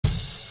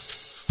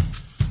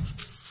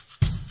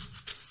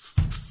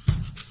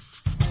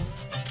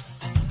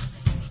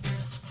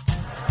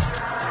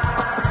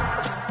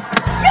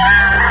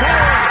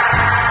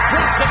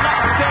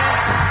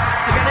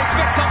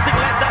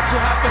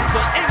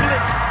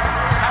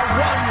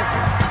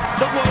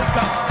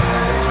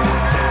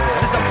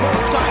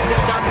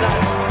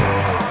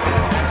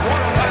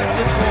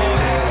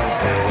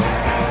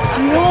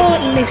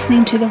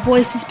listening to the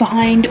voices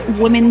behind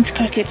Women's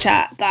Cricket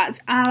Chat. That's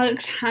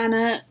Alex,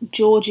 Hannah,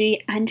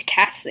 Georgie and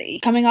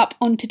Cassie. Coming up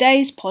on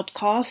today's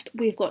podcast,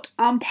 we've got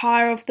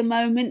umpire of the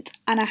moment,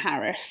 Anna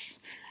Harris.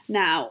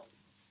 Now,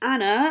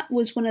 Anna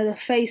was one of the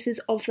faces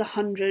of the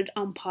 100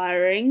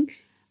 umpiring,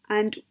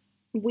 and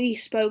we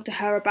spoke to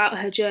her about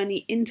her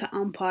journey into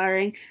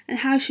umpiring and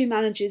how she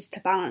manages to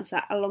balance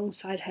that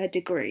alongside her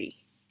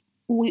degree.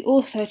 We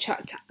also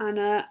chat to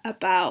Anna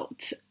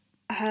about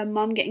her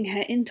mum getting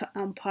her into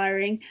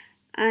umpiring,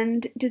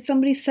 and did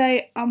somebody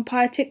say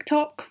umpire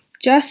TikTok?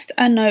 Just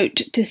a note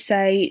to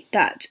say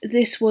that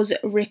this was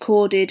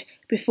recorded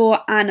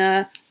before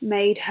Anna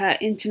made her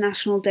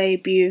international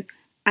debut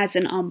as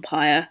an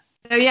umpire.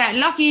 So yeah,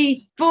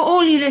 lucky for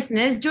all you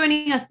listeners,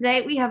 joining us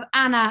today, we have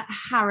Anna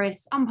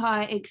Harris,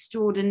 umpire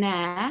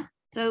extraordinaire.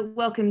 So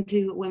welcome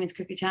to Women's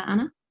Cricket Chat,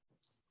 Anna.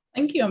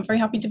 Thank you, I'm very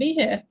happy to be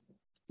here.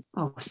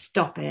 Oh,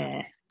 stop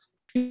it.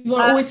 You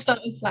want to always start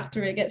with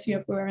flattery, it gets you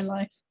everywhere in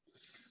life.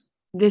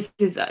 This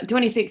is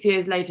 26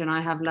 years later and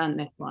I have learned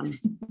this one.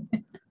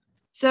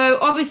 So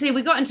obviously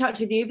we got in touch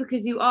with you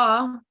because you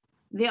are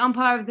the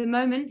umpire of the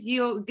moment.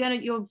 You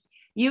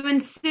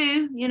and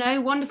Sue,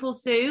 wonderful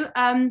Sue,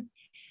 and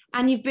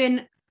you've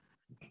been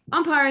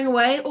umpiring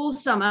away all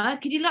summer.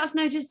 Could you let us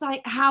know just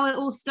like how it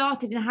all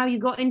started and how you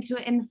got into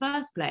it in the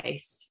first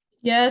place?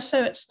 Yeah,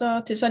 so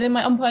I did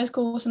my umpires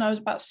course when I was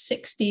about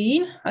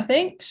 16, I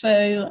think.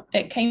 So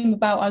it came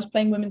about, I was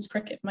playing women's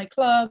cricket for my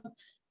club,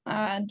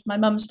 and my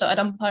mum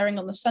started umpiring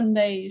on the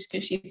Sundays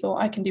because she thought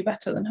I can do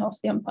better than half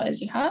the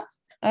umpires you have.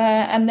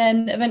 And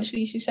then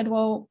eventually she said,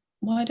 well,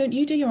 why don't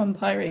you do your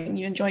umpiring?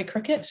 You enjoy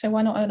cricket, so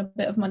why not earn a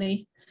bit of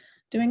money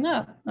doing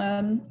that?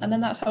 And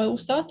then that's how it all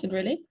started,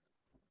 really.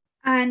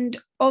 And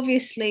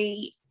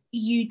obviously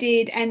you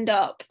did end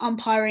up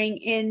umpiring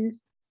in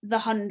the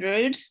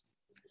 100,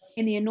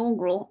 in the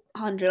inaugural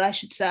 100, I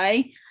should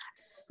say.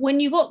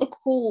 When you got the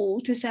call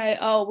to say,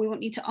 oh, we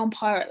want you to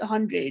umpire at the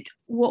 100,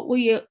 what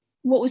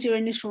was your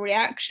initial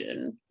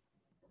reaction?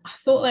 I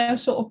thought they were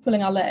sort of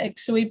pulling our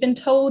legs. So we'd been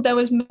told there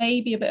was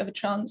maybe a bit of a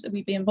chance that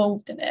we'd be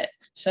involved in it.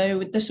 So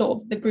with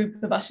the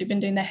group of us who've been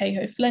doing the Hey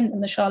Ho Flint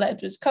and the Charlotte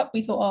Edwards Cup,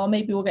 we thought, oh,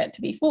 maybe we'll get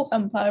to be fourth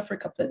umpire for a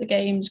couple of the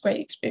games, great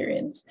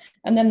experience.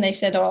 And then they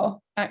said,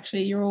 oh,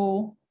 actually, you're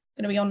all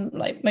going to be on,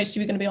 like most of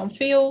you are going to be on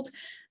field,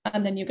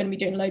 and then you're going to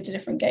be doing loads of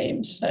different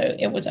games. So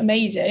it was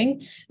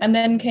amazing. And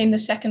then came the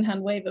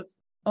secondhand wave of,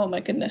 oh my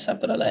goodness, I've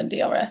got to learn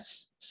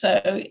DRS.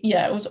 So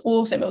yeah, it was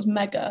awesome. It was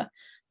mega.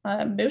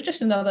 It was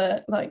just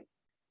another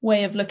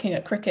way of looking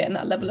at cricket and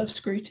that level of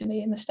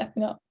scrutiny and the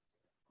stepping up.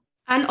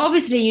 And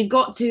obviously you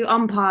got to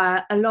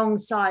umpire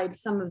alongside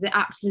some of the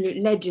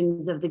absolute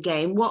legends of the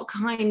game. What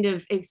kind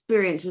of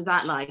experience was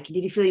that like?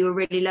 Did you feel you were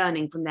really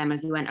learning from them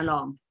as you went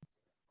along?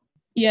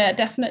 Yeah,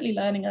 definitely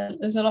learning.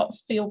 There's a lot of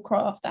field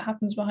craft that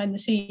happens behind the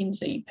scenes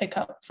that you pick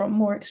up from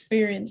more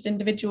experienced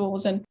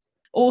individuals. And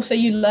also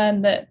you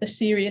learn that the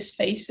serious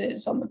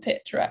faces on the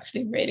pitch are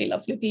actually really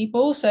lovely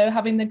people. So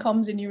having the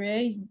comms in your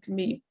ear, you can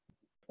be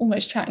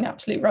almost chatting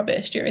absolute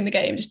rubbish during the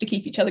game just to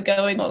keep each other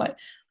going. Or like,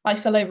 I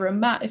fell over a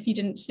mat if you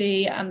didn't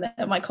see, and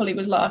my colleague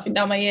was laughing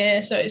down my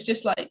ear. So it's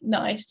just like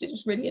nice to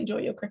just really enjoy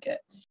your cricket.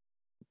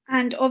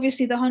 And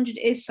obviously the 100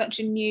 is such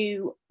a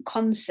new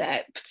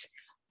concept.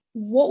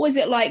 What was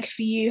it like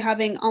for you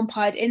having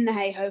umpired in the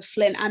Hey Ho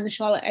Flint and the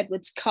Charlotte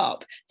Edwards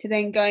Cup to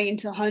then going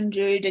into the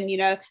 100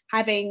 and,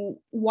 having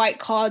white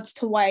cards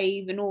to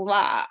wave and all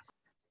that?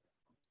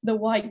 The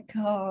white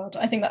card,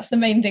 I think that's the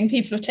main thing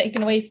people have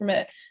taken away from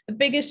it. The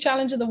biggest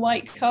challenge of the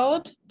white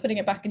card, putting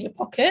it back in your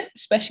pocket,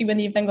 especially when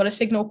you've then got a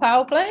signal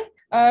power play.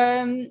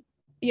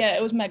 Yeah,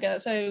 it was mega.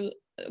 So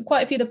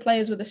quite a few of the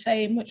players were the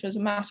same, which was a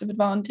massive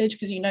advantage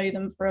because you know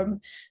them from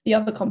the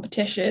other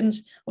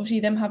competitions. Obviously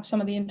them have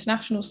some of the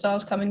international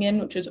stars coming in,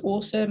 which was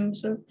awesome.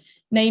 So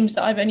names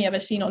that I've only ever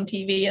seen on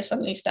TV are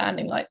suddenly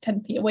standing like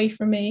 10 feet away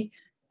from me.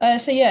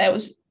 So yeah, it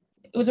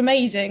was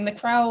amazing. The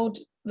crowd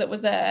that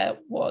was there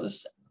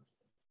was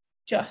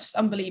just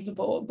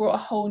unbelievable. It brought a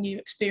whole new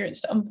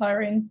experience to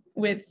umpiring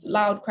with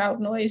loud crowd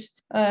noise.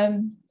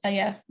 And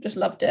yeah, just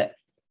loved it.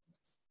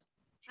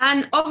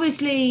 And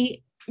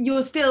obviously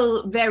you're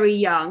still very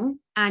young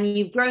and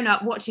you've grown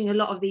up watching a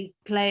lot of these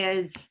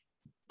players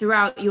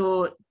throughout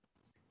your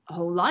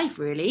whole life,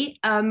 really.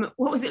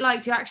 What was it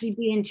like to actually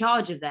be in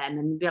charge of them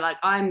and be like,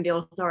 I'm the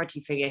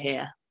authority figure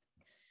here?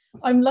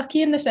 I'm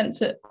lucky in the sense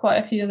that quite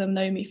a few of them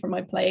know me from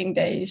my playing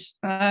days,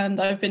 and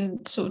I've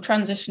been sort of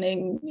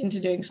transitioning into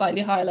doing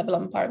slightly higher level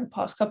umpiring the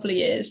past couple of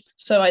years.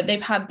 So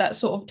they've had that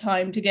sort of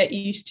time to get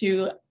used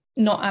to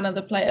not Anna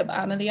the player, but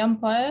Anna the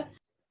umpire.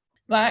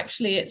 But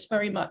actually, it's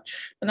very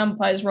much an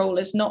umpire's role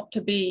is not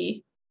to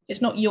be,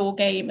 it's not your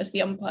game as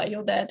the umpire.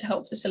 You're there to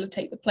help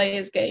facilitate the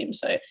player's game.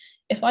 So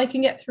if I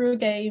can get through a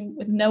game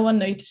with no one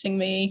noticing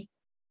me,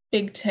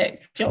 big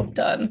tick, job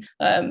done.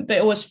 But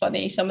it was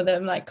funny, some of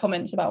them like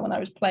comments about when I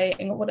was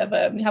playing or whatever,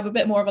 and you have a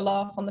bit more of a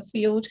laugh on the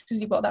field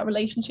because you've got that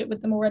relationship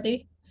with them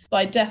already. But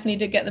I definitely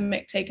did get the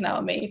mick taken out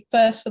of me.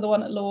 First for the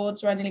one at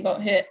Lords where I nearly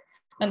got hit,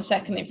 and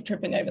secondly for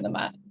tripping over the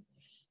mat.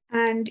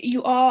 And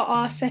you are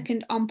our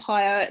second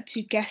umpire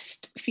to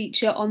guest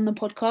feature on the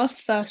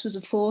podcast. First was,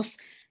 of course,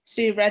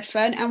 Sue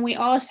Redfern, and we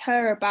asked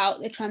her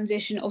about the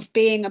transition of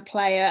being a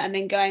player and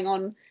then going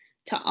on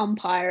to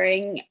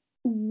umpiring.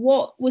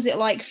 What was it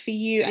like for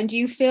you? And do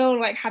you feel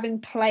like having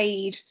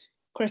played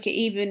cricket,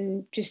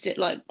 even just at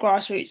like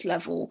grassroots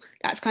level,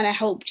 that's kind of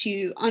helped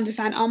you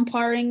understand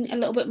umpiring a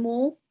little bit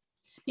more?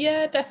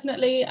 Yeah,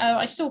 definitely.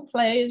 I still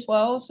play as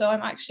well. So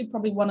I'm actually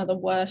probably one of the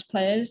worst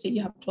players that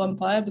you have to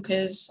umpire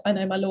because I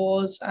know my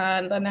laws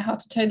and I know how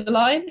to toe the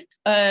line.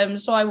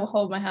 So I will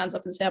hold my hands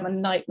up and say I'm a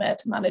nightmare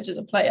to manage as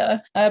a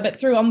player. But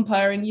through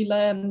umpiring, you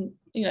learn,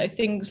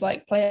 things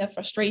like player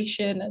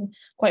frustration, and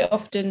quite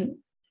often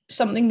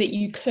something that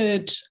you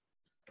could,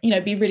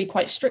 be really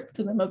quite strict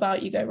to them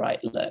about. You go,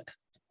 right, look,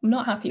 I'm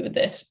not happy with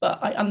this, but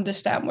I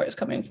understand where it's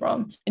coming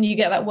from. And you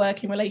get that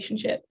working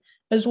relationship,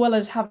 as well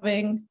as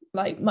having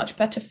like much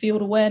better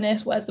field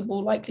awareness. Where's the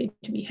ball likely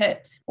to be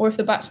hit? Or if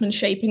the batsman's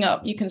shaping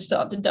up, you can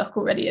start to duck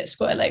already at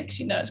square legs,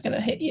 it's going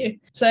to hit you.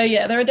 So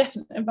yeah, there are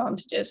definite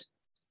advantages.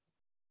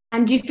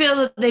 And do you feel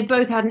that they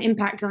both had an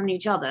impact on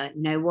each other?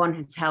 One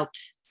has helped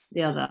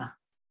the other.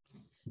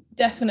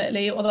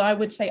 Definitely, although I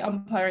would say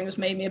umpiring has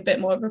made me a bit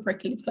more of a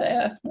prickly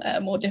player,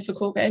 more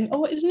difficult going,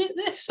 oh, isn't it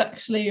this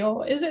actually?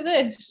 Or is it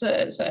this?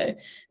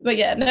 But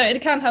yeah, no,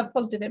 it can have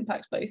positive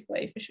impacts both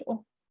ways for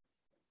sure.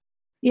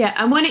 Yeah,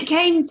 and when it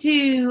came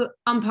to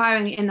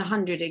umpiring in the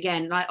 100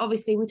 again, like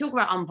obviously we talk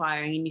about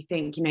umpiring and you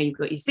think, you've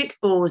got your 6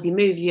 balls, you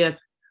move your,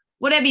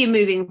 whatever you're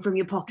moving from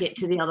your pocket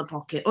to the other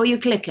pocket, or your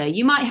clicker.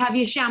 You might have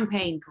your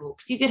champagne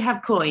corks, you could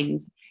have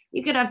coins,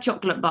 you could have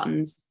chocolate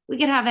buttons, we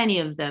could have any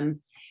of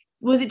them.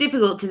 Was it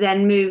difficult to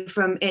then move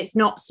from it's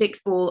not 6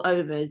 ball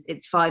overs,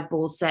 it's 5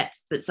 ball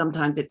sets, but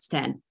sometimes it's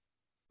 10?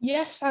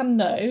 Yes and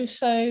no.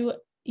 So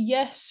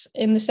yes,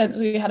 in the sense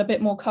that we had a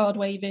bit more card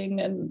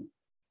waving and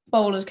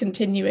bowlers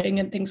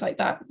continuing and things like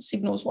that,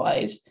 signals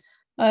wise.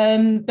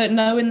 But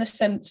no, in the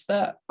sense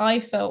that I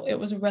felt it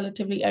was a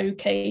relatively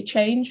okay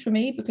change for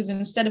me, because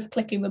instead of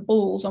clicking the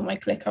balls on my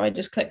clicker, I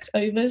just clicked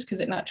overs because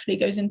it naturally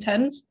goes in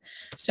 10s.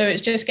 So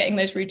it's just getting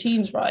those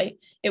routines right.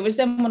 It was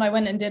then when I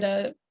went and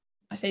did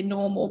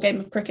normal game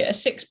of cricket, a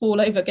 6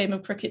 ball over game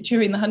of cricket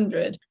during the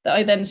 100, that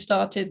I then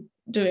started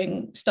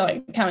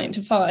counting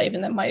to 5,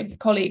 and then my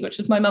colleague, which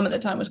was my mum at the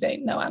time, was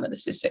going, no, Anna,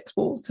 this is 6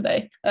 balls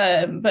today.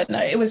 But no,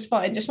 it was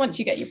fine. Just once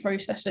you get your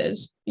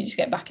processes, you just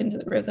get back into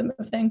the rhythm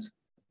of things.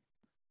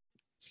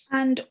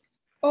 And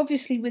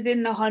obviously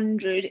within the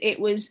 100, it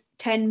was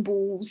 10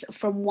 balls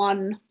from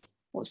one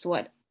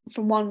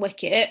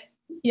wicket.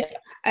 Yeah.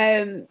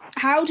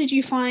 How did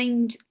you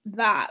find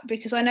that?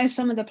 Because I know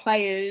some of the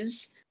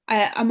players,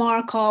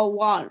 Amara Carr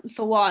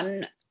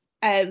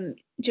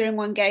during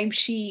one game,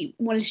 she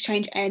wanted to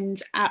change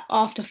ends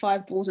after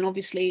 5 balls, and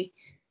obviously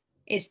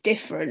it's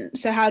different.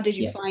 So how did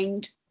you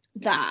find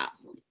that?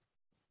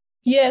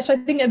 Yeah, so I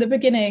think at the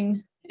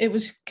beginning it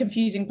was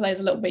confusing players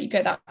a little bit. You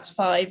go, that's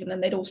 5, and then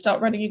they'd all start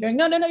running. You're going,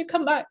 no,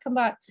 come back.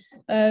 But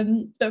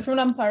from an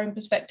umpiring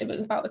perspective, it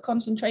was about the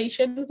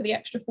concentration for the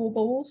extra 4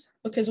 balls,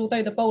 because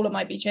although the bowler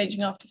might be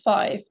changing after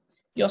 5,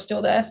 you're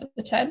still there for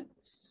the 10.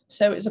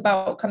 So it's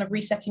about kind of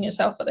resetting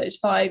yourself at those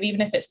 5, even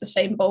if it's the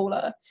same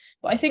bowler.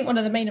 But I think one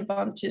of the main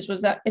advantages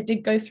was that it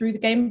did go through the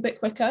game a bit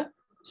quicker.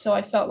 So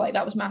I felt like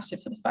that was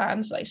massive for the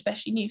fans, like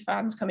especially new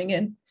fans coming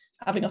in,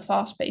 having a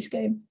fast-paced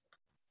game.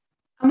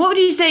 And what would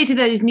you say to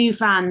those new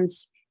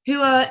fans who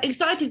are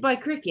excited by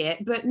cricket,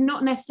 but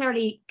not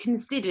necessarily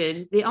considered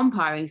the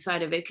umpiring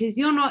side of it? Because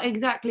you're not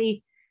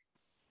exactly,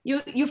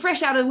 you're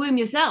fresh out of the womb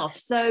yourself.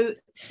 So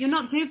you're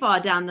not too far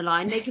down the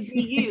line. They could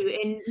be you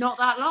in not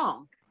that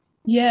long.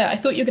 Yeah, I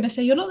thought you were going to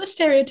say you're not the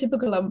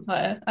stereotypical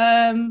umpire,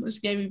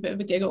 which gave me a bit of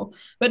a giggle.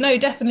 But no,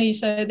 definitely.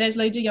 So there's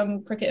loads of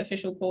young cricket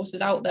official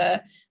courses out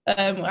there.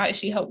 I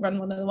actually helped run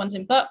one of the ones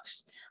in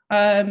Bucks.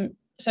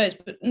 So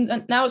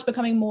now it's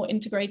becoming more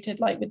integrated,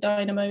 like with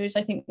Dynamos.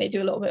 I think they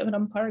do a little bit of an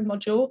umpiring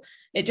module.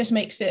 It just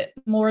makes it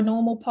more a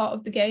normal part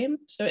of the game.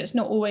 So it's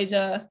not always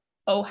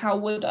how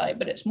would I,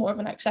 but it's more of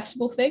an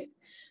accessible thing.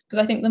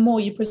 Because I think the more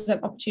you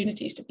present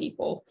opportunities to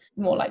people,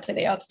 the more likely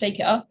they are to take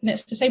it up. And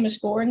it's the same as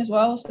scoring as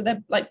well. So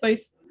they're like both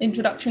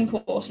introduction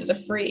courses are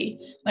free.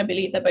 And I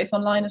believe they're both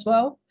online as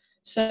well.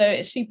 So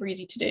it's super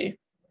easy to do.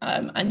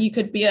 And you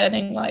could be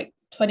earning like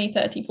 20,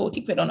 30,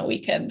 40 quid on a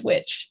weekend,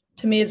 which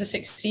to me as a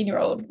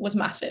 16-year-old was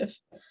massive.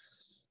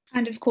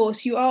 And of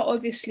course, you are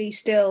obviously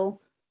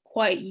still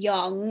quite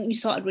young. You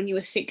started when you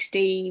were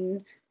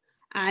 16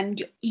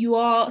 and you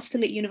are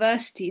still at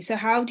university. So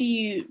how do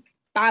you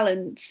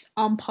balance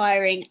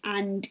umpiring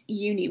and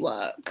uni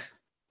work?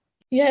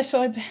 Yeah,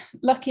 so I'm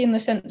lucky in the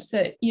sense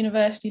that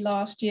university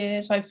last year,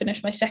 so I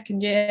finished my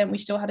second year and we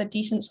still had a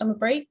decent summer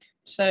break.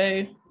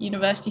 So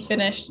university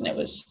finished and it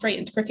was straight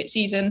into cricket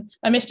season.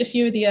 I missed a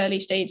few of the early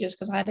stages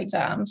because I had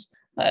exams,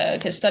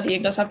 because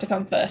studying does have to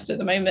come first at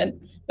the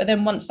moment. But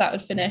then once that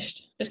had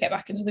finished, just get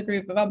back into the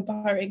groove of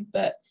umpiring.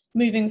 But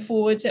moving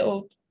forwards,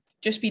 it'll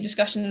just be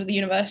discussion with the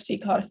university.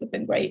 Cardiff have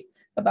been great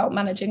about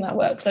managing that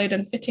workload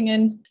and fitting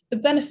in the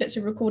benefits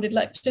of recorded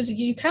lectures.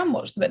 You can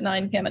watch them at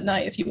 9 p.m. at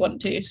night if you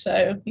want to.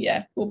 So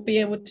yeah, we'll be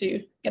able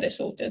to get it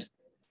sorted.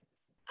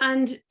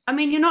 And I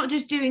mean, you're not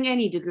just doing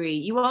any degree,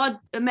 you are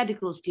a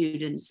medical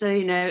student. So,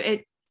 you know,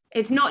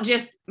 it's not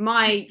just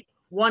my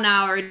 1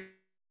 hour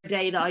a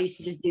day that I used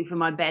to just do from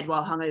my bed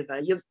while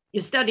hungover.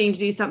 You're studying to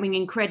do something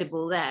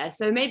incredible there.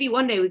 So maybe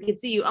one day we could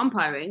see you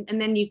umpiring,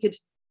 and then you could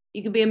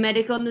be a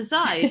medic on the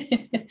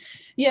side.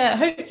 Yeah,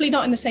 hopefully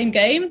not in the same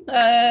game.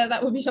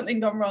 That would be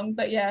something gone wrong.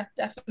 But yeah,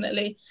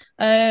 definitely.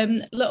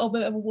 A little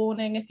bit of a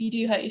warning: if you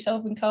do hurt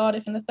yourself in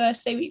Cardiff in the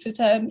first 8 weeks of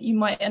term, you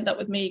might end up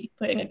with me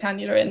putting a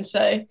cannula in.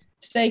 So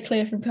stay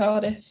clear from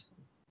Cardiff.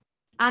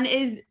 And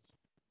is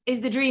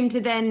the dream to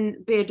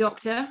then be a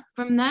doctor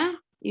from there?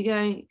 You're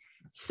going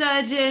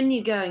surgeon,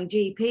 you're going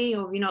GP,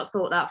 or have you not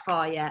thought that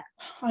far yet?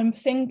 I'm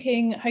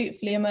thinking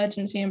hopefully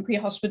emergency and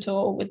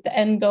pre-hospital, with the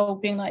end goal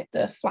being like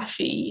the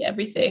flashy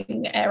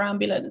everything, air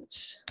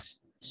ambulance,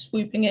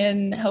 swooping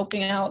in,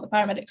 helping out the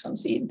paramedics on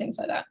scene, things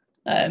like that.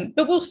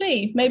 But we'll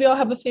see. Maybe I'll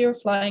have a fear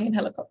of flying in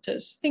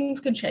helicopters.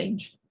 Things can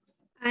change.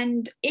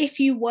 And if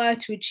you were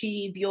to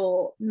achieve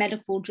your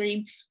medical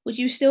dream, would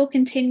you still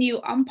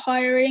continue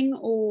umpiring,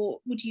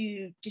 or would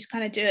you just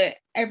kind of do it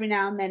every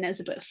now and then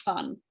as a bit of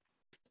fun?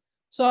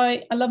 So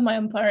I love my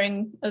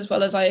umpiring as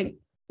well as I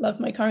love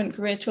my current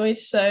career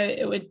choice. So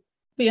it would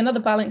be another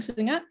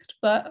balancing act,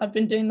 but I've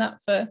been doing that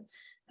for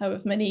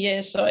however many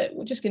years. So it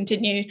will just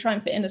continue, try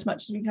and fit in as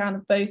much as we can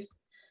of both.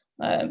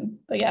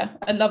 But yeah,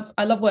 I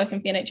love working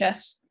for the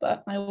NHS,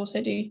 but I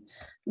also do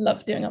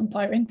love doing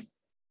umpiring.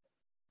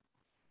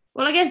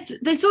 Well, I guess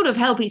they sort of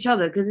help each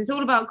other, because it's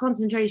all about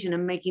concentration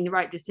and making the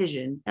right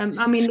decision.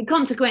 I mean, the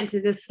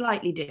consequences are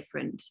slightly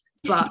different,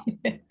 but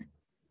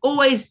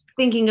always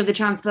thinking of the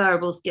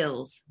transferable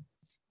skills.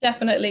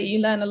 Definitely. You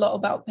learn a lot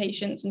about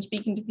patience and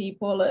speaking to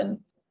people and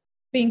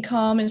being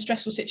calm in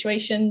stressful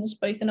situations,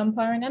 both in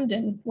umpiring and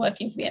in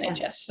working for the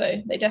NHS.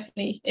 So they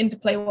definitely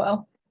interplay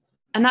well.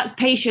 And that's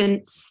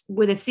patience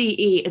with a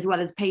CE as well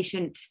as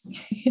patience.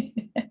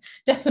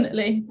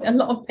 Definitely. A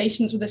lot of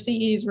patience with a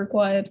CE is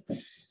required.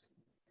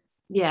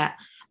 Yeah.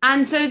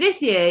 And so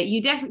this year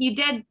you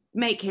did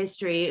make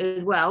history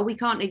as well. We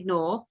can't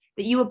ignore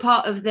that you were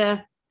part of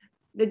the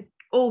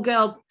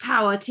all-girl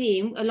power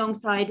team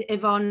alongside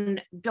Yvonne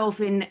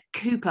Dolphin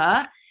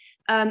Cooper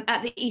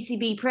at the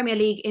ECB Premier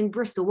League in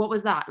Bristol. What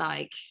was that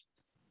like?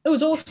 It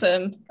was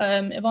awesome.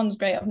 Yvonne's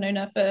great. I've known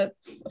her for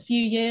a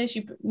few years.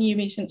 She knew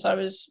me since I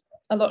was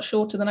a lot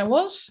shorter than I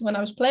was when I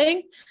was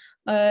playing.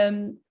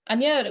 And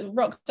yeah, it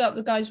rocked up.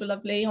 The guys were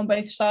lovely on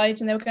both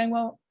sides, and they were going,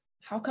 well,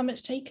 how come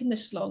it's taken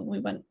this long? We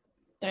went,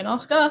 don't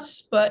ask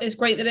us, but it's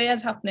great that it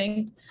is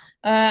happening.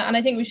 And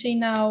I think we've seen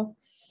now,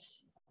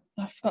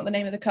 I forgot the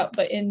name of the cup,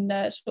 but in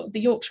sort of the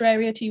Yorkshire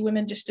area, 2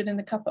 women just stood in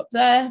the cup up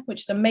there,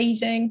 which is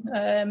amazing.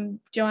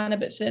 Joanna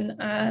Bitson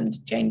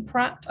and Jane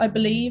Pratt, I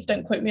believe.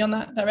 Don't quote me on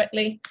that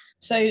directly.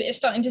 So it's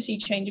starting to see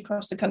change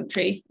across the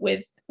country,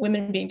 with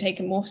women being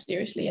taken more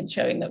seriously and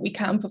showing that we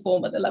can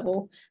perform at the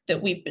level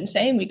that we've been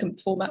saying we can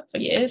perform at for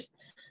years.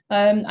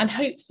 And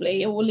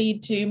hopefully it will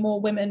lead to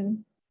more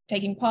women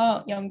taking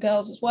part, young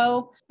girls as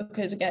well,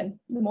 because again,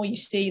 the more you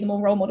see, the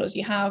more role models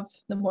you have,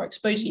 the more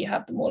exposure you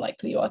have, the more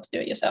likely you are to do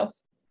it yourself.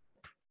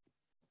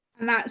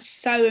 And that's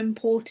so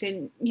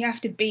important. You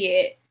have to be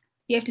it.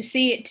 You have to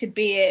see it to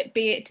be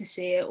it to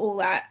see it, all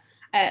that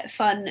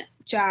fun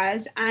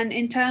jazz. And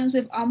in terms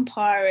of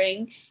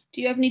umpiring,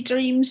 do you have any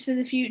dreams for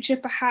the future,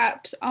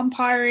 perhaps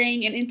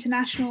umpiring an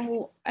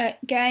international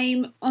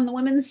game on the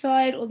women's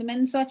side or the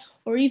men's side,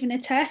 or even a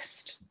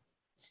test?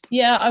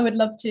 Yeah, I would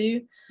love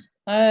to.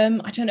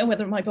 I don't know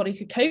whether my body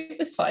could cope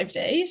with 5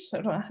 days.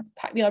 I don't have to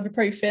pack the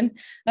ibuprofen.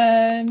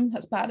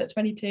 That's bad at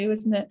 22,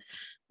 isn't it?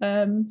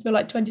 Feel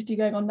like 22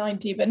 going on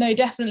 90, but no,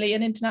 definitely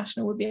an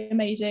international would be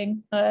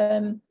amazing.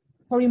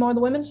 Probably more on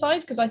the women's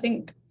side, because I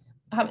think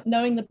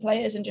knowing the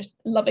players and just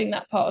loving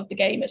that part of the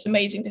game, it's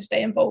amazing to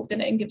stay involved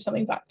in it and give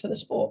something back to the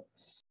sport.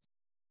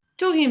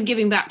 Talking of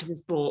giving back to the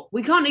sport,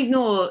 we can't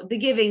ignore the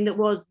giving that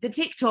was the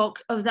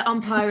TikTok of the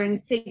umpiring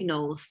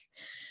signals,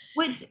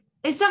 which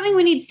is something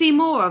we need to see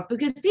more of,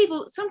 because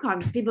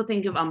sometimes people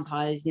think of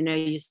umpires, you know,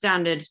 your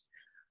standard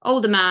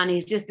older man,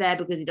 he's just there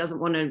because he doesn't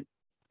want to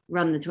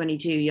run the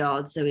 22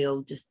 yards, so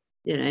he'll just,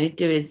 you know,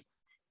 do his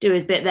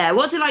bit there.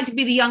 What's it like to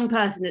be the young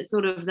person that's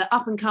sort of the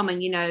up and coming,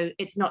 you know,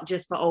 it's not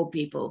just for old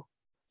people?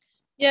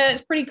 Yeah,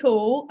 it's pretty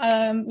cool.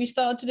 We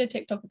started a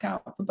TikTok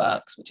account for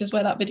Bucks, which is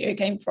where that video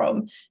came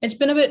from. It's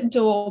been a bit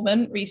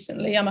dormant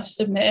recently, I must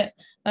admit.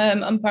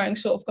 Umpiring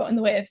sort of got in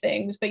the way of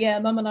things. But yeah,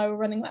 Mum and I were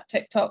running that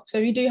TikTok. So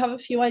we do have a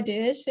few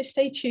ideas. So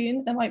stay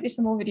tuned. There might be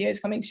some more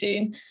videos coming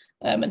soon,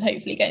 and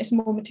hopefully getting some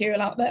more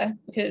material out there,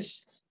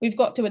 because we've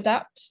got to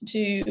adapt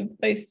to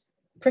both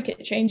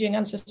cricket changing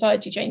and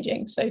society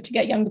changing. So to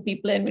get younger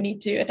people in, we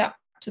need to adapt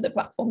to the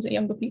platforms that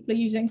younger people are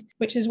using,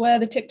 which is where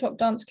the TikTok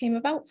dance came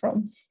about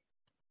from.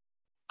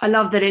 I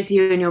love that it's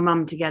you and your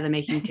mum together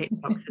making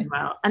TikToks as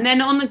well. And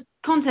then on the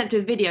concept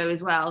of video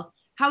as well,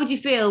 how would you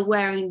feel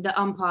wearing the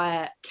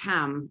umpire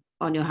cam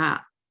on your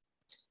hat?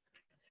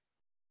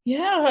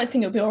 Yeah, I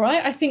think it'll be all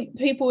right. I think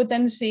people would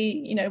then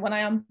see, when I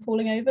am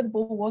falling over, the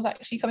ball was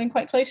actually coming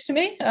quite close to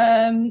me.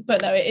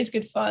 But no, it is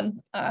good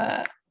fun.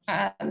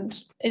 And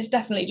it's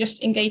definitely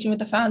just engaging with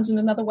the fans in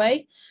another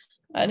way.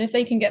 And if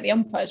they can get the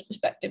umpire's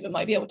perspective, it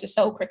might be able to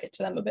sell cricket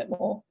to them a bit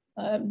more.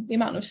 The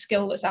amount of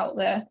skill that's out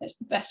there, it's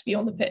the best view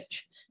on the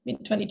pitch. I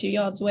mean, 22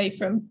 yards away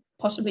from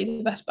possibly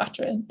the best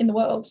batter in the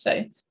world.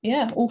 So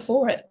yeah, all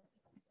for it.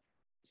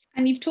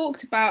 And you've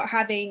talked about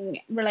having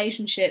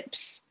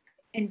relationships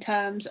in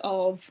terms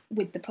of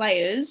with the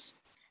players.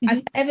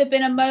 Has there ever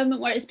been a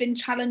moment where it's been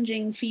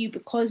challenging for you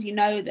because you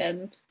know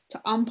them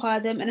to umpire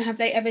them, and have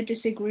they ever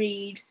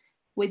disagreed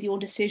with your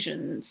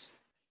decisions?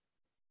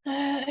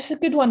 It's a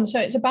good one. So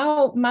it's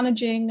about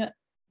managing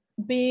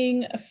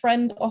being a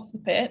friend off the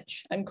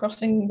pitch and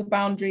crossing the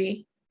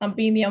boundary and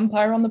being the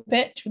umpire on the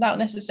pitch without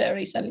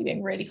necessarily suddenly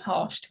being really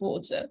harsh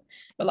towards it.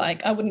 But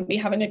like, I wouldn't be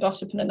having a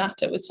gossip and a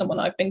natter with someone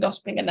I've been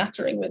gossiping and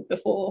nattering with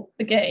before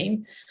the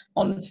game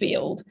on the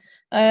field.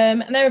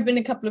 And there have been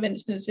a couple of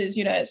instances,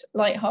 it's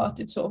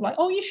lighthearted, sort of like,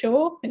 oh, you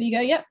sure? And you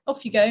go, yeah,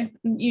 off you go.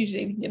 And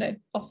usually,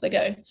 off they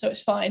go. So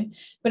it's fine.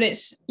 But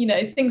it's,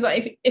 things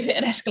like if it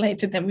had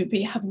escalated, then we'd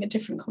be having a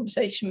different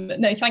conversation. But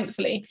no,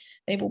 thankfully,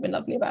 they've all been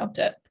lovely about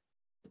it.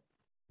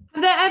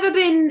 Have there ever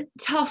been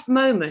tough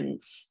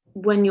moments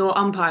when you're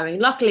umpiring?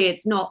 Luckily,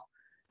 it's not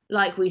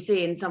like we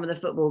see in some of the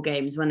football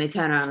games when they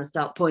turn around and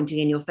start pointing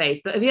in your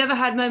face. But have you ever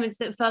had moments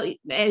that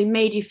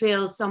made you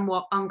feel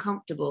somewhat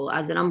uncomfortable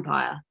as an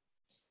umpire?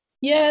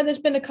 Yeah, there's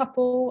been a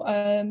couple.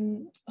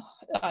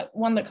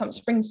 One that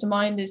springs to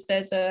mind is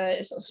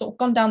it's sort of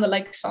gone down the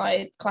leg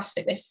side,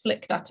 classic. They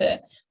flicked at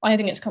it. I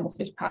think it's come off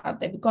his pad.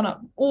 They've gone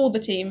up, all the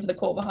team for the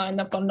court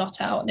behind. I've gone not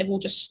out, and they've all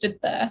just stood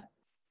there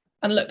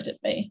and looked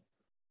at me.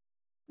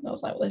 And I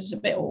was like, well, this is a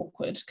bit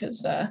awkward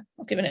because I've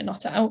given it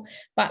not out.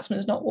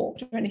 Batsman's not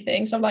walked or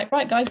anything. So I'm like,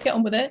 right, guys, get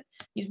on with it.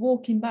 He's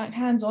walking back,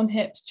 hands on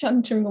hips,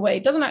 chuntering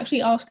away. Doesn't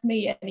actually ask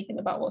me anything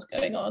about what's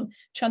going on,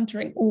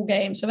 chuntering all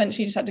game. So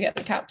eventually just had to get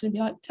the captain and be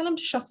like, tell him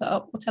to shut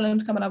up or tell him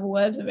to come and have a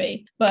word with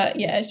me. But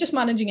yeah, it's just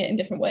managing it in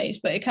different ways.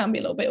 But it can be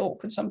a little bit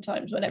awkward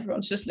sometimes when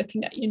everyone's just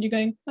looking at you and you're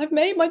going, I've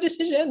made my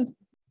decision.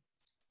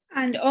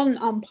 And on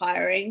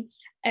umpiring,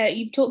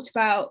 you've talked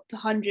about the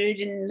 100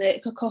 and the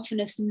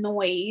cacophonous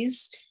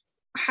noise.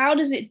 How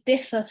does it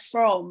differ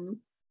from,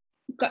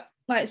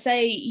 like,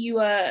 say you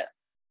were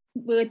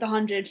with the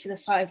 100 for the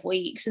 5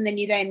 weeks and then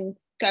you then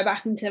go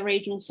back into the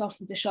regional soft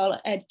with the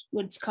Charlotte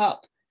Edwards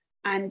Cup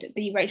and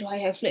the Rachel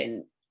Heyhoe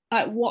Flint?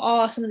 Like, what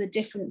are some of the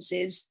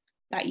differences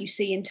that you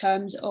see in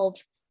terms of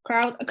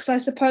crowd? Because I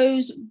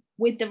suppose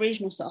with the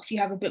regional soft you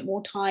have a bit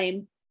more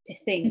time to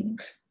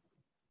think.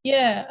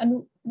 Yeah,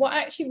 and what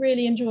I actually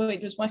really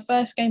enjoyed was my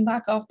first game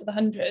back after the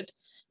 100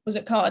 was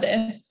at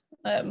Cardiff.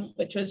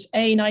 Which was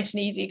A, nice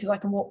and easy because I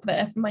can walk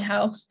there from my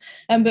house,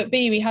 but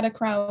B, we had a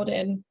crowd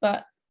in,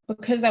 but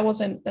because there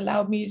wasn't the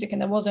loud music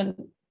and there wasn't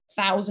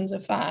thousands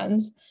of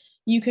fans,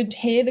 you could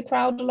hear the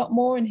crowd a lot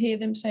more and hear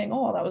them saying,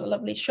 oh, that was a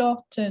lovely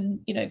shot, and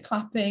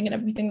clapping and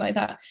everything like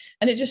that,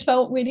 and it just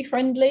felt really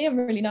friendly and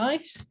really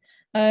nice.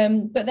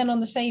 But then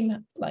on the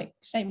same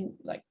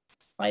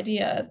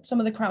idea, some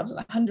of the crowds at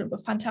the 100 were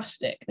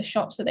fantastic. The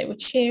shots that they were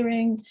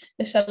cheering,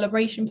 the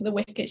celebration for the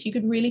wickets, you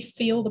could really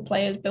feel the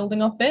players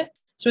building off it.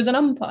 So as an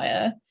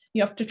umpire,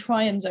 you have to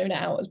try and zone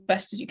out as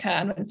best as you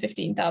can when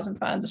 15,000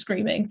 fans are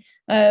screaming.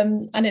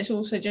 And it's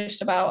also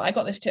just about, I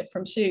got this tip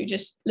from Sue,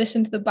 just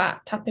listen to the bat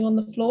tapping on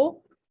the floor,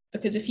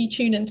 because if you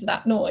tune into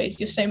that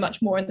noise, you're so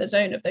much more in the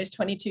zone of those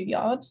 22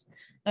 yards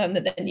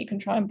that then you can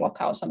try and block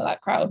out some of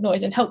that crowd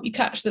noise and help you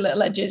catch the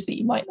little edges that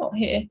you might not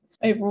hear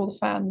over all the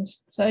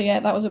fans. So yeah,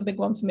 that was a big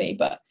one for me.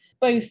 But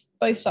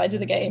both sides of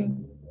the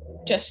game,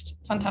 just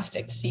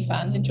fantastic to see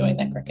fans enjoying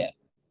their cricket.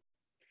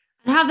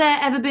 And have there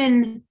ever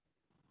been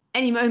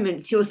any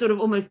moments you're sort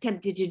of almost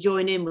tempted to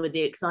join in with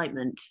the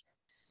excitement?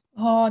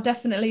 Oh,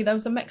 definitely. There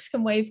was a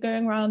Mexican wave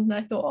going around and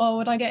I thought, oh,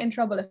 would I get in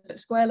trouble if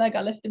it's square leg?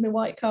 I lifted my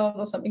white card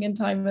or something in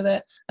time with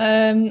it.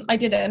 I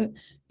didn't,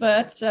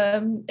 but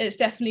it's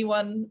definitely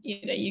one,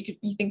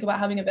 you think about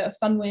having a bit of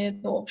fun with,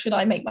 or should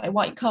I make my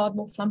white card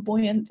more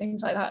flamboyant,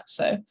 things like that.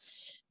 So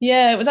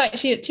yeah, it was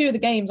actually at 2 of the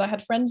games I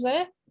had friends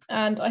there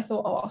and I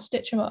thought, oh, I'll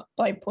stitch them up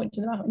by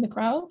pointing them out in the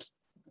crowd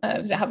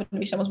because it happened to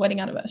be someone's wedding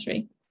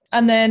anniversary.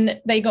 And then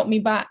they got me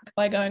back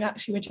by going,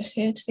 actually, we're just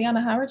here to see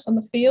Anna Harris on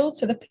the field.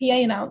 So the PA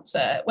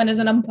announcer, when as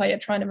an umpire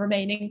trying to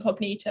remain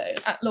incognito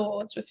at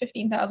Lord's with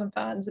 15,000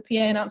 fans, the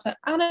PA announcer,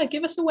 Anna,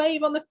 give us a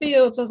wave on the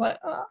field. So I was like,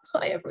 oh,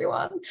 hi,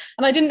 everyone.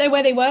 And I didn't know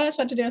where they were, so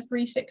I had to do a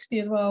 360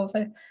 as well.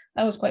 So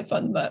that was quite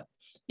fun. But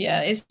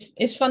yeah,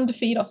 it's fun to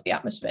feed off the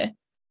atmosphere.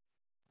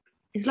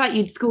 It's like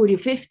you'd scored your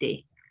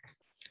 50.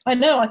 I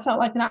know, I felt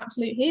like an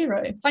absolute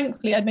hero.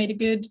 Thankfully, I'd made a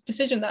good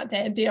decision that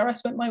day and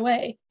DRS went my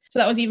way. So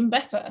that was even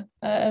better.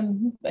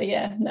 But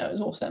yeah, no, it was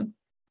awesome.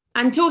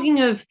 And talking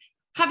of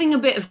having a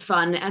bit of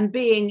fun and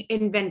being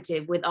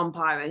inventive with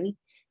umpiring,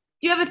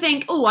 do you ever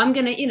think, oh, I'm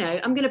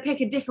gonna pick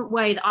a different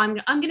way that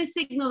I'm gonna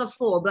signal a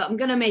 4, but I'm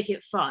gonna make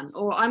it fun,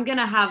 or I'm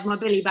gonna have my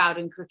Billy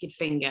Bowden crooked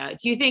finger?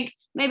 Do you think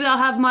maybe I'll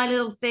have my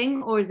little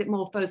thing, or is it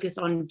more focused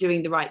on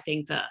doing the right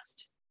thing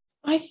first?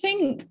 I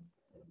think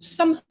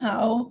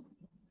somehow,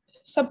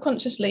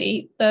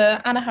 subconsciously,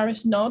 the Anna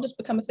Harris nod has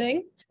become a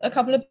thing. A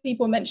couple of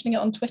people were mentioning it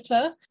on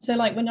Twitter. So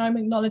like when I'm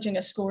acknowledging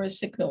a scorer's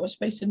signal, we're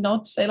supposed to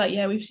nod, say like,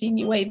 yeah, we've seen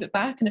you wave it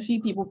back. And a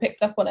few people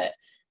picked up on it.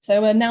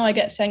 So now I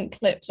get sent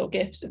clips or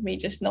GIFs of me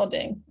just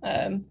nodding.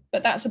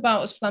 But that's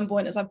about as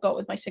flamboyant as I've got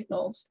with my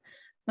signals.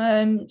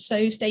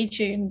 So stay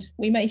tuned.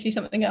 We may see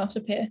something else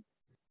appear.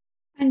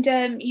 And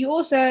you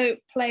also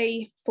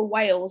play for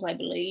Wales, I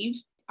believe.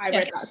 I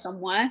read that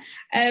somewhere.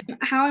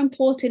 How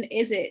important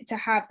is it to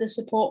have the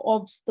support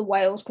of the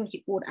Wales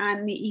Cricket Board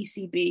and the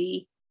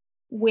ECB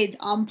with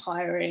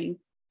umpiring?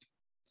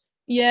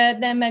 Yeah,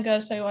 they're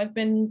mega. So I've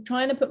been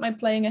trying to put my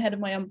playing ahead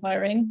of my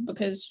umpiring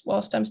because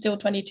whilst I'm still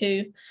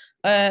 22,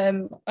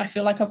 I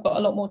feel like I've got a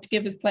lot more to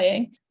give with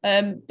playing.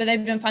 But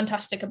they've been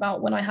fantastic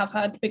about when I have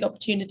had big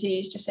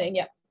opportunities, just saying,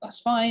 yeah,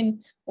 that's fine,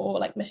 or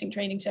like missing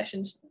training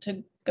sessions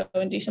to go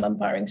and do some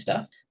umpiring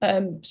stuff.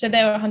 So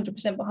they're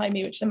 100% behind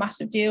me, which is a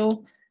massive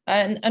deal.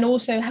 And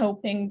also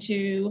helping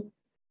to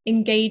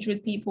engage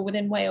with people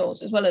within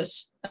Wales as well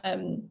as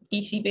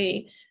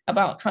ECB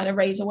about trying to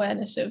raise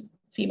awareness of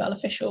female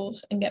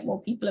officials and get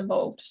more people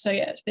involved. So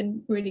yeah, it's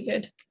been really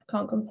good. I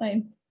can't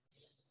complain.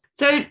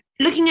 So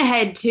looking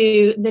ahead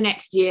to the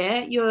next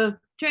year, you're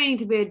training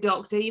to be a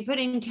doctor, you're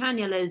putting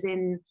cannulas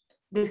in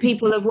the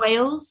people of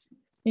Wales.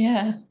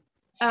 Yeah.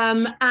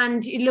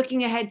 And you're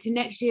looking ahead to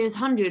next year's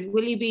 100.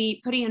 Will you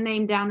be putting your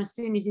name down as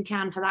soon as you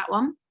can for that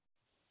one?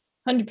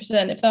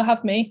 100%. If they'll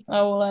have me,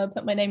 I will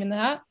put my name in the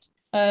hat.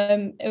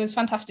 It was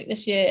fantastic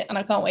this year and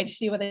I can't wait to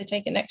see where they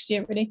take it next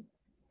year, really.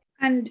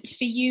 And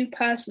for you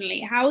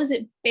personally, how has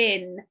it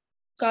been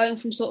going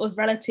from sort of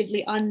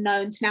relatively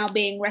unknown to now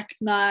being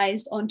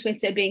recognised on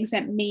Twitter, being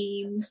sent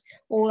memes,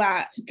 all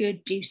that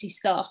good juicy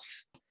stuff?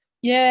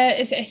 Yeah,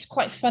 it's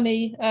quite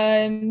funny.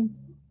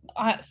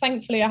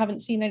 Thankfully I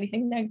haven't seen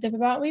anything negative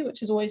about me,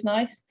 which is always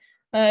nice.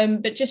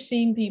 But just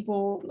seeing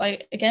people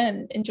like,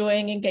 again,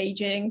 enjoying,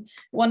 engaging.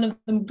 One of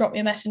them dropped me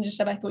a message and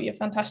said, I thought you're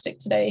fantastic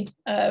today,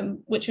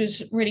 which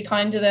was really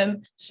kind to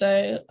them.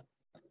 So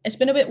it's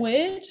been a bit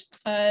weird.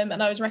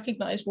 And I was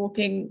recognised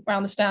walking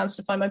around the stands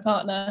to find my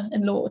partner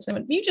in Lords. And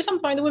went, you just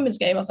umpiring the women's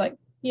game? I was like,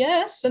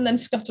 yes. And then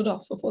scuttled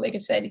off before they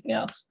could say anything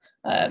else.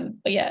 But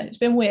yeah, it's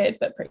been weird,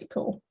 but pretty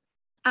cool.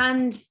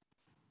 And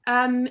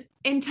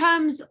in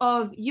terms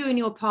of you and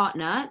your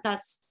partner,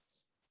 that's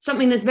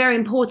something that's very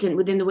important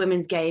within the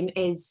women's game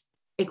is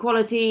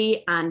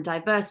equality and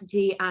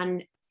diversity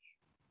and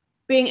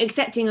being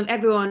accepting of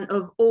everyone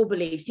of all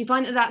beliefs. Do you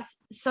find that that's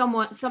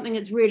something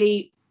that's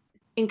really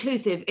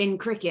inclusive in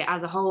cricket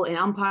as a whole, in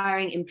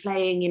umpiring, in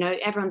playing,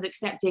 everyone's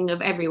accepting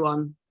of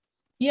everyone?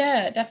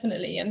 Yeah,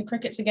 definitely. And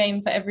cricket's a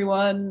game for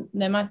everyone,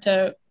 no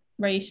matter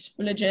race,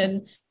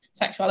 religion,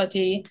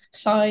 sexuality,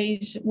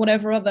 size,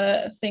 whatever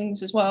other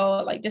things as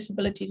well, like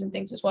disabilities and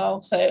things as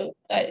well. So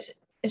it's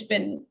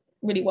been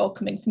really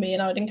welcoming for me,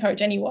 and I would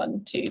encourage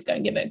anyone to go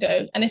and give it a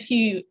go. And if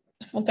you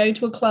go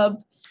to a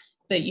club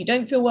that you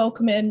don't feel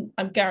welcome in,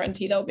 I'm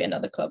guaranteed there'll be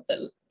another club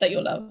that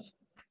you'll love.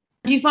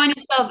 Do you find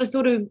yourself a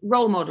sort of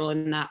role model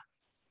in that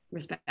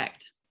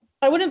respect?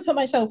 I wouldn't put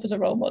myself as a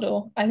role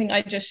model. I think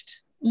I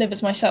just live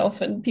as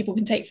myself and people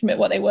can take from it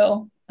what they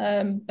will.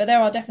 But there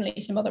are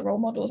definitely some other role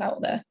models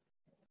out there.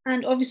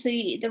 And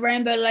obviously the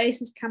Rainbow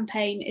Laces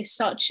campaign is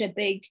such a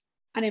big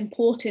and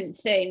important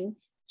thing.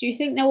 Do you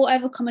think there will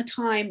ever come a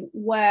time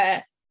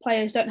where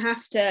players don't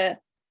have to,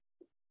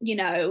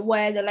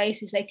 wear the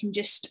laces, they can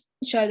just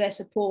show their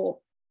support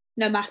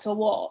no matter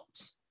what?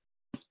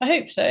 I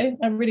hope so.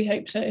 I really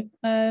hope so.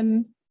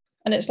 And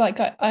it's like,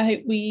 I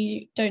hope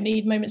we don't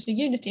need moments of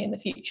unity in the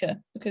future,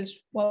 because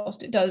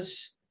whilst it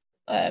does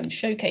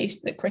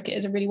showcase that cricket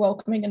is a really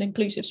welcoming and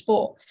inclusive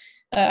sport,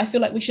 I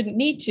feel like we shouldn't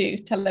need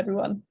to tell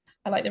everyone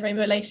I like the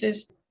Rainbow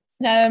Laces.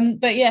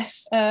 But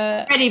yes.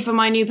 Ready for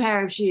my new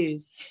pair of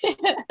shoes.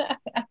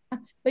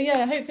 But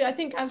yeah, hopefully, I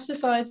think as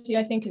society,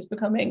 is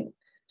becoming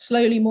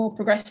slowly more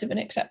progressive and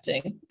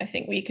accepting. I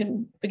think we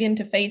can begin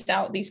to phase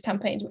out these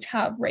campaigns which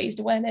have raised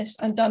awareness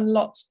and done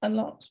lots and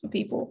lots for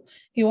people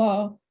who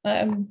are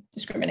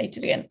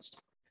discriminated against.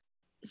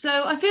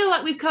 So I feel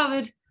like we've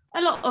covered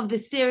a lot of the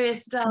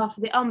serious stuff,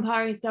 the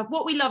umpiring stuff.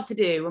 What we love to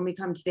do when we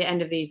come to the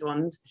end of these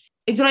ones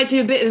is we like to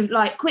do a bit of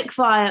like quick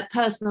fire,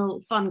 personal,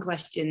 fun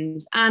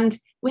questions. And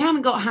we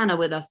haven't got Hannah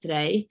with us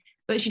today,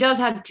 but she does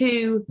have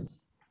two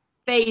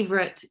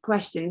favourite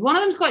questions. One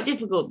of them's quite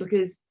difficult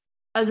because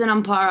as an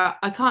umpire,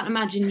 I can't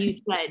imagine you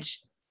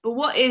sledge. But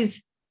what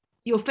is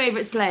your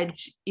favourite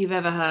sledge you've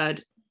ever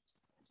heard?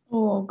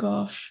 Oh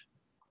gosh,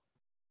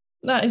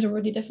 that is a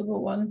really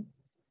difficult one.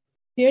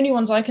 The only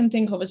ones I can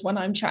think of is when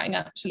I'm chatting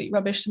absolute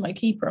rubbish to my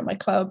keeper at my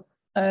club.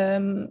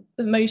 The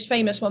most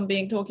famous one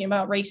being talking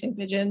about racing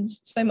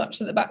pigeons, so much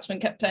that the batsman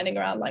kept turning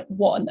around like,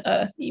 what on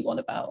earth are you on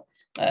about?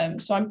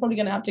 So I'm probably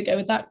going to have to go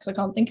with that because I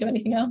can't think of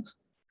anything else.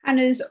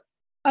 Hannah's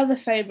other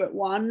favourite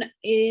one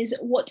is,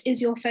 what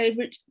is your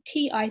favourite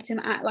tea item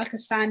at like a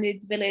standard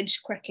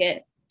village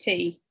cricket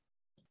tea?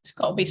 It's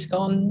got to be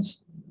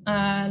scones.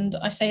 And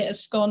I say it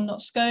as scone,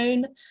 not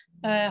scone.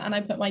 and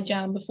I put my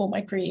jam before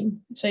my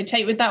cream. So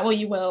take with that what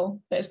you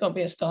will, but it's got to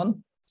be a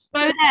scone.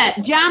 So there,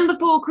 jam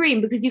before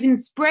cream, because you can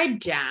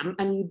spread jam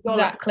and you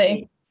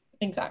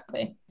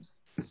Exactly.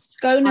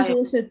 Scone has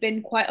also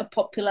been quite a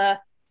popular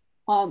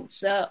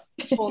answer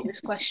for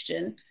this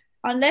question,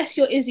 unless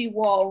you're Izzy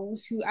Wong,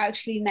 who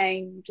actually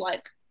named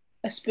like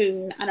a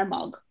spoon and a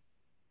mug.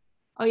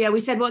 Oh yeah, we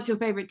said what's your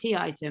favorite tea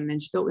item,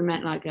 and she thought we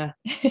meant like a.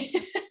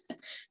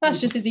 That's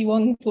just Izzy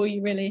Wong for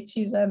you, really.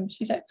 She's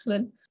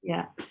excellent.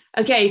 Yeah.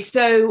 Okay,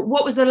 so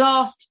what was the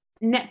last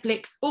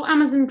Netflix or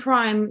Amazon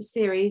Prime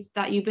series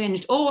that you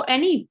binged, or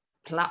any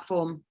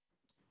platform?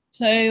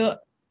 So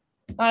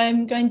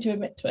I'm going to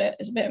admit to it,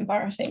 it's a bit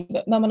embarrassing,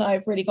 but Mum and I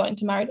have really got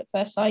into Married at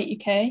First Sight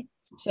UK.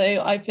 So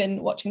I've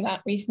been watching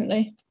that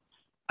recently.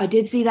 I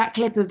did see that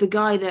clip of the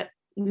guy that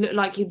looked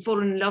like he'd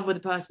fallen in love with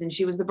the person.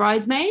 She was the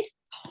bridesmaid.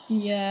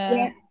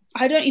 Yeah.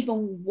 I don't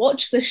even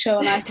watch the show,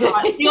 and I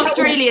thought the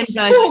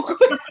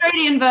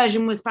Australian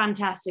version was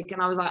fantastic,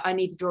 and I was like, I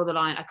need to draw the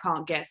line. I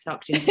can't get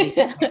sucked into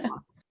it.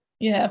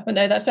 Yeah, but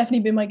no, that's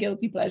definitely been my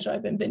guilty pleasure.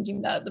 I've been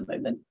binging that at the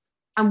moment.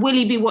 And will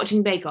you be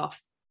watching Bake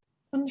Off?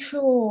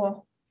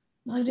 Unsure.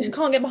 I just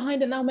can't get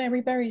behind it now.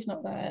 Mary Berry's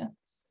not there.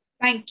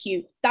 Thank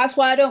you. That's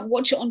why I don't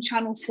watch it on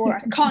Channel 4.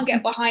 I can't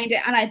get behind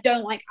it, and I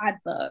don't like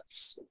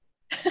adverts.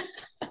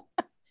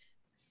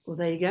 Well,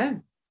 there you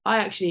go. I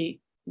actually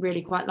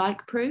really quite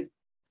like Prue,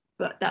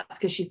 but that's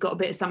because she's got a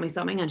bit of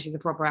something, and she's a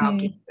proper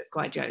outfit. So it's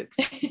quite jokes.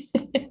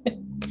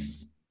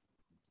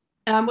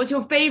 What's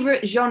your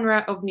favourite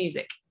genre of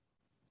music?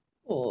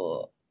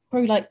 Or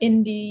probably like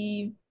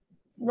indie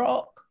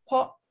rock,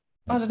 pop.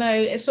 I don't know.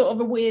 It's sort of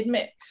a weird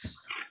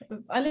mix.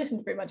 I listen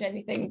to pretty much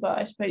anything, but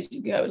I suppose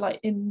you go like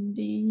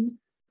indie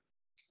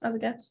as a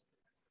guess.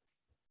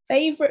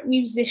 Favorite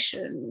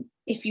musician,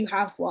 if you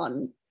have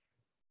one?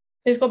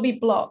 It's got to be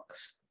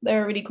Blocks.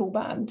 They're a really cool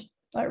band.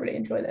 I really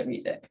enjoy their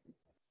music.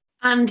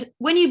 And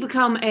when you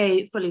become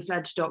a fully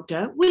fledged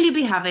doctor, will you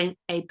be having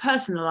a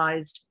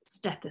personalised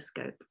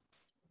stethoscope?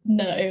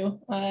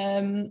 No.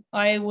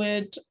 I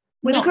would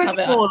with a cricket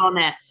ball on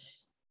it.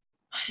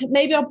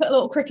 Maybe I'll put a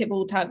little cricket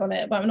ball tag on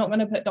it, but I'm not going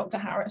to put Dr.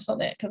 Harris on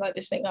it because I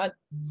just think I'd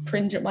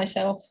cringe at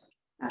myself.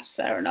 That's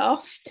fair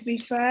enough, to be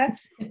fair.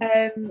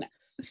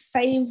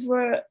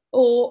 Favourite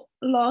or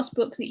last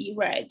book that you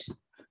read?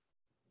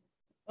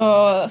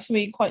 Oh, that's going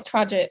to be quite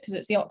tragic because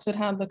it's the Oxford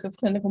Handbook of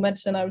Clinical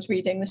Medicine I was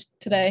reading this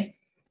today.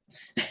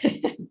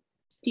 Do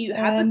you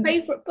have a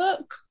favourite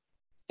book?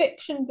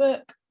 Fiction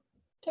book.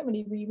 Don't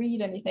really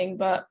reread anything,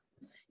 but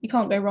you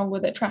can't go wrong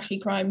with a trashy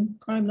crime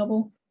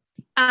novel.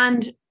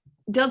 And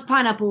does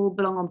pineapple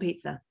belong on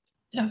pizza?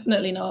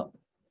 Definitely not.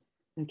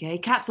 Okay,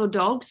 cats or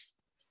dogs?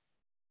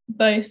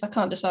 Both, I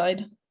can't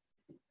decide.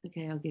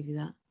 Okay, I'll give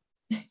you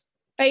that.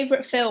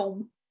 Favourite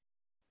film?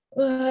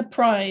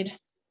 Pride.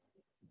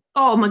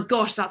 Oh my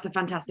gosh, that's a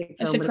fantastic film.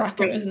 It's a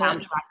cracker, isn't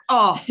it?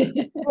 Oh,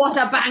 what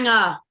a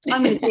banger.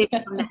 I'm going to see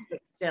it on Netflix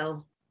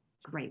still.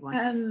 Great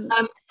one.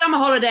 Summer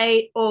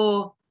holiday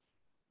or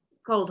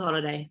cold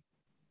holiday?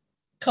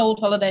 Cold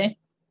holiday.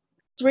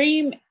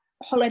 Dream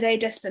holiday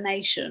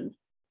destination?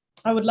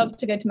 I would love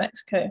to go to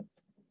Mexico.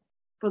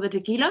 For the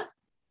tequila?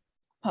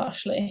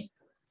 Partially.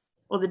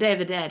 Or the Day of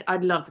the Dead?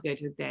 I'd love to go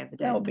to the Day of the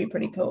Dead. That would be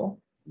pretty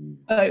cool.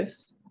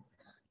 Both.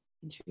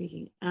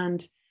 Intriguing.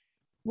 And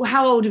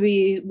how old were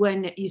you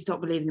when you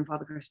stopped believing in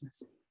Father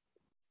Christmas?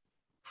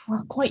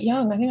 Well, quite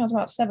young. I think I was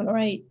about 7 or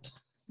 8.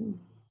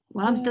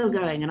 Well, I'm still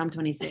going and I'm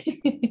 26.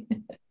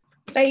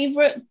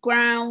 Favourite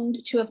ground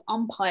to have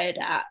umpired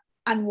at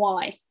and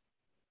why?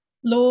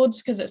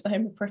 Lords, because it's the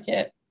home of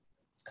cricket.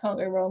 Can't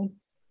go wrong.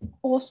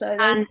 Also,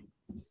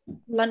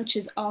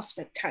 lunches are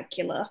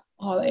spectacular.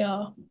 Oh, they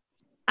are.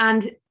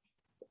 And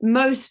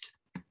most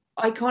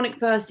iconic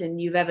person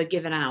you've ever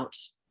given out?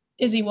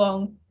 Izzy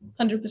Wong,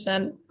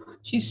 100%.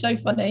 She's so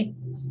funny.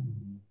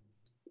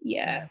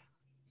 Yeah.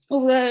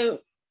 Although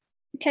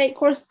Kate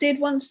Cross did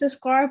once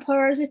describe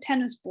her as a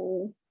tennis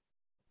ball.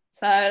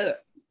 So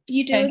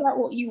you do with that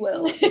what you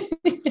will.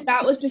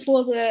 That was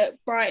before the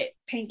bright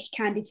pink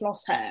candy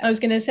floss hair. I was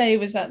going to say,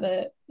 was that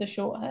the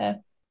short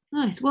hair?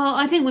 Nice. Well,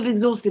 I think we've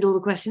exhausted all the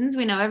questions.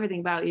 We know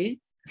everything about you.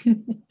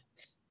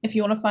 If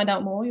you want to find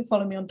out more, you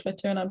follow me on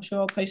Twitter and I'm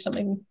sure I'll post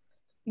something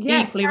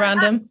equally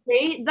random.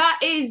 Actually, that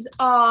is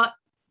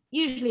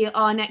usually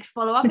our next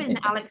follow-up, isn't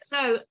it, Alex?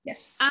 So,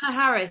 yes. Anna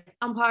Harris,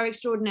 umpire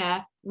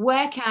extraordinaire,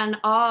 where can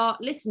our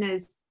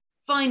listeners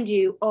find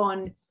you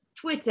on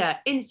Twitter,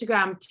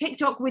 Instagram,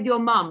 TikTok with your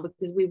mum,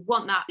 because we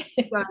want that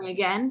going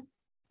again,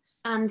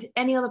 and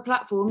any other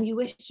platform you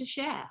wish to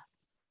share?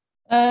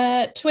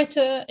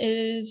 Twitter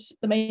is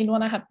the main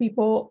one I have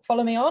people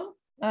follow me on.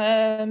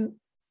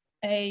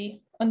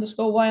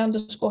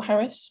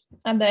 _Y_Harris.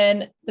 And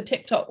then the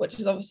TikTok, which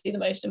is obviously the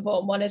most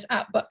important one, is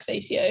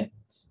 @BucksACO.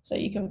 So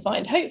you can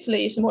find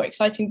hopefully some more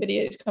exciting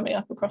videos coming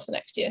up across the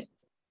next year.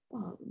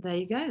 Well, there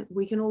you go.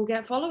 We can all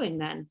get following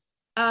then.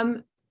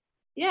 I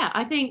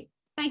think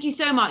thank you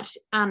so much,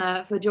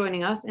 Anna, for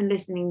joining us and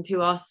listening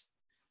to us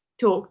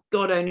talk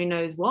God only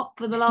knows what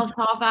for the last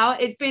half hour.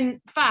 It's been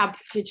fab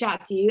to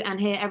chat to you and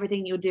hear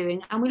everything you're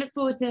doing. And we look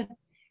forward to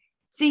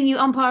seeing you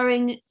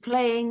umpiring,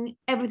 playing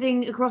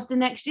everything across the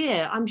next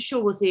year. I'm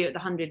sure we'll see you at the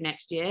 100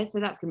 next year, so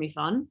that's going to be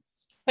fun.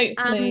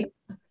 Hopefully.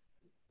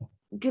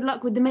 And good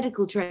luck with the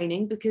medical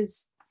training,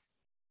 because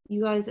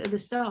you guys are the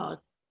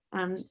stars.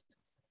 And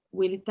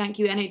we thank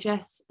you,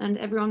 NHS and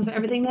everyone, for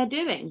everything they're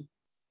doing.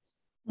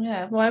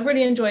 Yeah, well, I've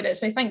really enjoyed it,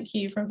 so thank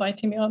you for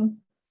inviting me on.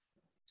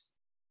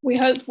 We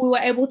hope we were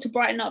able to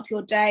brighten up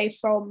your day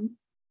from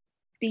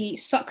the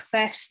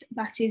suckfest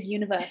that is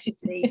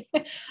university.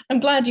 I'm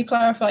glad you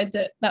clarified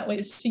that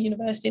was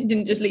university and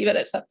didn't just leave it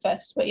at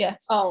suckfest, but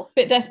yes. Oh.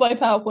 Bit death by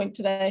PowerPoint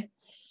today.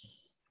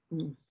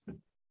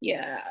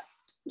 Yeah,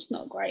 it's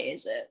not great,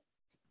 is it?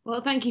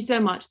 Well, thank you so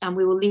much, and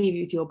we will leave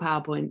you to your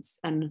PowerPoints,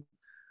 and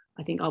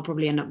I think I'll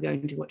probably end up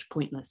going to watch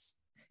Pointless.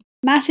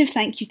 Massive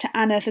thank you to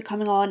Anna for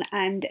coming on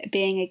and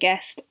being a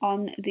guest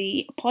on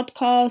the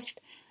podcast.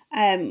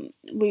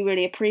 We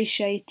really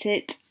appreciate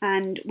it,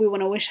 and we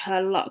want to wish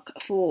her luck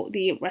for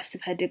the rest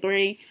of her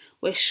degree.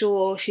 We're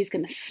sure she's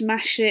going to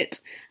smash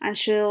it, and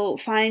she'll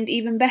find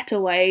even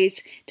better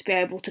ways to be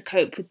able to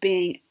cope with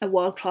being a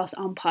world-class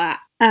umpire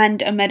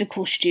and a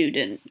medical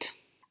student.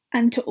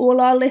 And to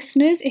all our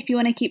listeners, if you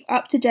want to keep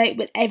up to date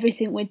with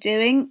everything we're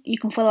doing, you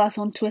can follow us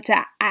on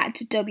Twitter at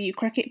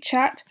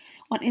WCricketChat,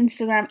 on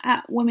Instagram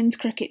at Women's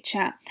Cricket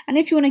Chat, and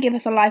if you want to give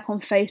us a like on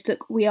Facebook,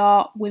 we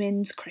are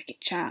Women's Cricket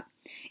Chat.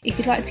 If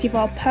you'd like to give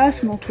our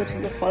personal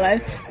Twitters a follow,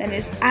 then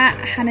it's at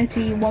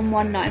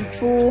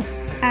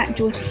Hannity1194, at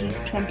Georgie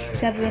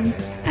Heath27,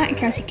 at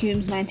Cassie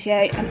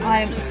Coombs98, and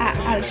I'm at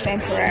Alex Jane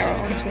Pereira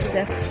on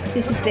Twitter.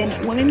 This has been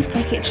Women's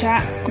Cricket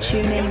Chat.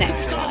 Tune in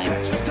next time.